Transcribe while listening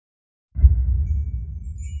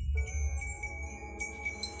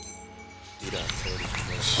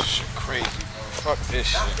Shit crazy, bro. Fuck this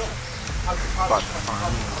shit. About to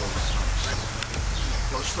find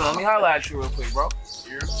Yo, son, let me holler at you real quick, bro.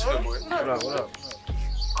 here. Chill, boy. What up?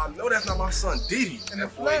 I know that's not my son, Didi.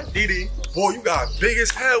 That boy, Didi. Boy, you got big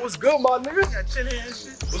as hell. What's good, my nigga? Yeah, chilling and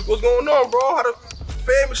shit. What's going on, bro? How the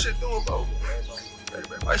family shit doing, bro?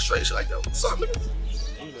 Everybody straight shit like that. What's up, nigga?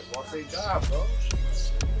 You just want to say job, bro.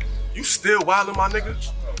 You still wildin', my nigga?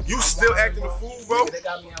 You still acting the fool, bro? They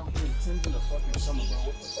got me out here Tim's in the fucking summer, bro.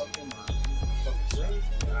 What the fuck am I? Fucking shit?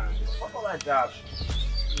 Fuck all that job shit.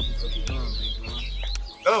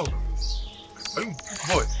 Oh. Are you,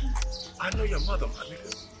 boy, I know your mother, my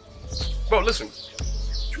nigga. Bro, listen.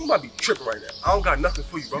 You might be tripping right now. I don't got nothing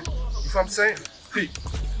for you, bro. You feel what I'm saying? Pete,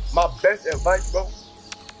 my best advice, bro,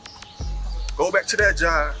 go back to that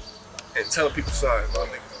job and tell the people sorry, my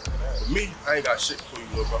nigga. For me, I ain't got shit for you,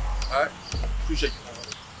 little bro. Alright? Appreciate you.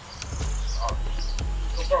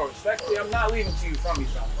 So, bro, respectfully, I'm not leaving to you from me,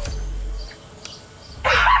 son, bro.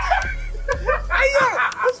 Hey, yo,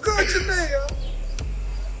 what's good with your name, yo?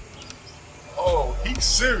 Oh, he's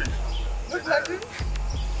serious. Look like this.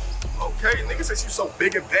 Okay, nigga, since you so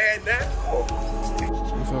big and bad now.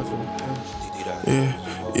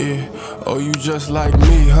 Yeah. Oh, you just like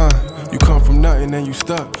me, huh? You come from nothing and you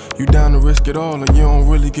stuck. You down to risk it all and you don't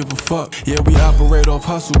really give a fuck. Yeah, we operate off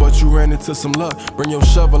hustle, but you ran into some luck. Bring your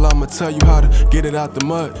shovel, I'ma tell you how to get it out the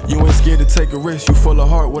mud. You ain't scared to take a risk, you full of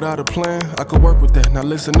heart without a plan. I could work with that, now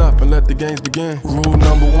listen up and let the games begin. Rule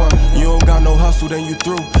number one, you don't got no hustle, then you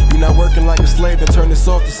through. You not working like a slave, then turn this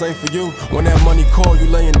off, this ain't for you. When that money call, you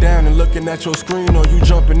laying down and looking at your screen, or you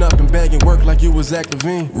jumping up and bagging work like you was Zach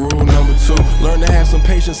Levine. Rule number two, learn to have some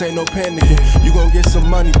patience, ain't no panicking. You gon' get some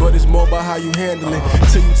money, but it's more about how you handle it.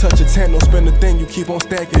 Till you touch a 10, don't spend a thing, you keep on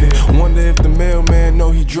stacking it. Wonder if the mailman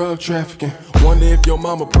know he drug trafficking. Wonder if your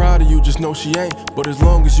mama proud of you, just know she ain't. But as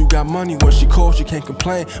long as you got money, when she calls you can't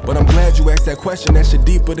complain. But I'm glad you asked that question, that shit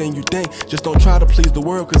deeper than you think. Just don't try to please the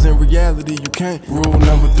world, cause in reality you can't. Rule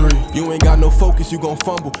number three, you ain't got no focus, you gon'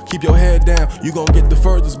 fumble. Keep your head down, you gon' get the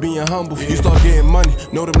furthest being humble. You start getting money,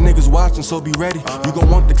 know them niggas watching, so be ready. You gon'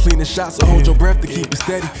 want the cleanest shot, so hold your breath to keep it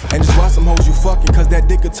steady. And just watch them hoes you fucking, cause that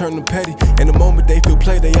dick could turn them petty. And the moment they feel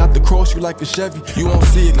play, they out to cross you like a Chevy. You won't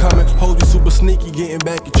see it coming, hold you super sneaky, getting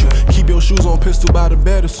back at you. Keep your shoes on, pistol by the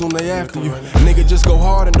bed, soon they after you. Nigga, just go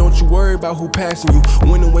hard and don't you worry about who passing you.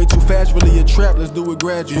 Winning way too fast, really a trap, let's do it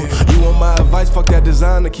gradual. You want my advice, fuck that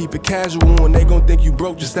designer, keep it casual. When they gon' think you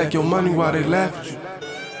broke, just stack your money while they laugh at you.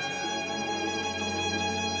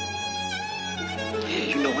 Yeah,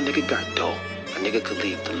 you know a nigga got dough. A nigga could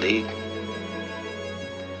leave the league.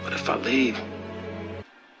 But if I leave,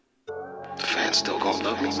 the fans still gon'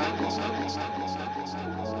 love me.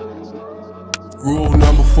 Rule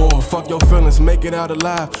number four, fuck your feelings, make it out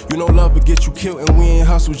alive. You know love will get you killed and we ain't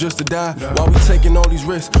hustle just to die. While we taking all these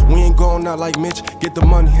risks, we ain't going out like Mitch. Get the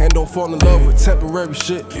money and don't fall in love with temporary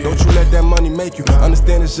shit. Don't you let that money make you,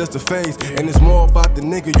 understand it's just a phase. And it's more about the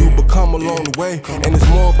nigga you become along the way. And it's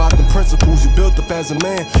more about the principles you built up as a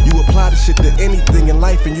man. You apply the shit to anything in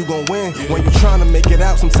life and you gon' win. When you tryna make it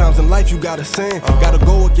out, sometimes in life you gotta sin. Gotta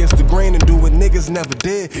go against the grain and do what niggas never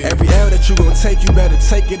did. Every L that you gon' take, you better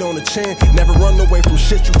take it on the chin. Never run away from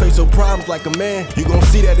shit, you face your problems like a man. You gon'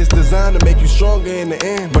 see that it's designed to make you stronger in the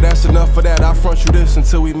end. But that's enough for that, I'll front you this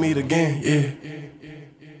until we meet again, yeah.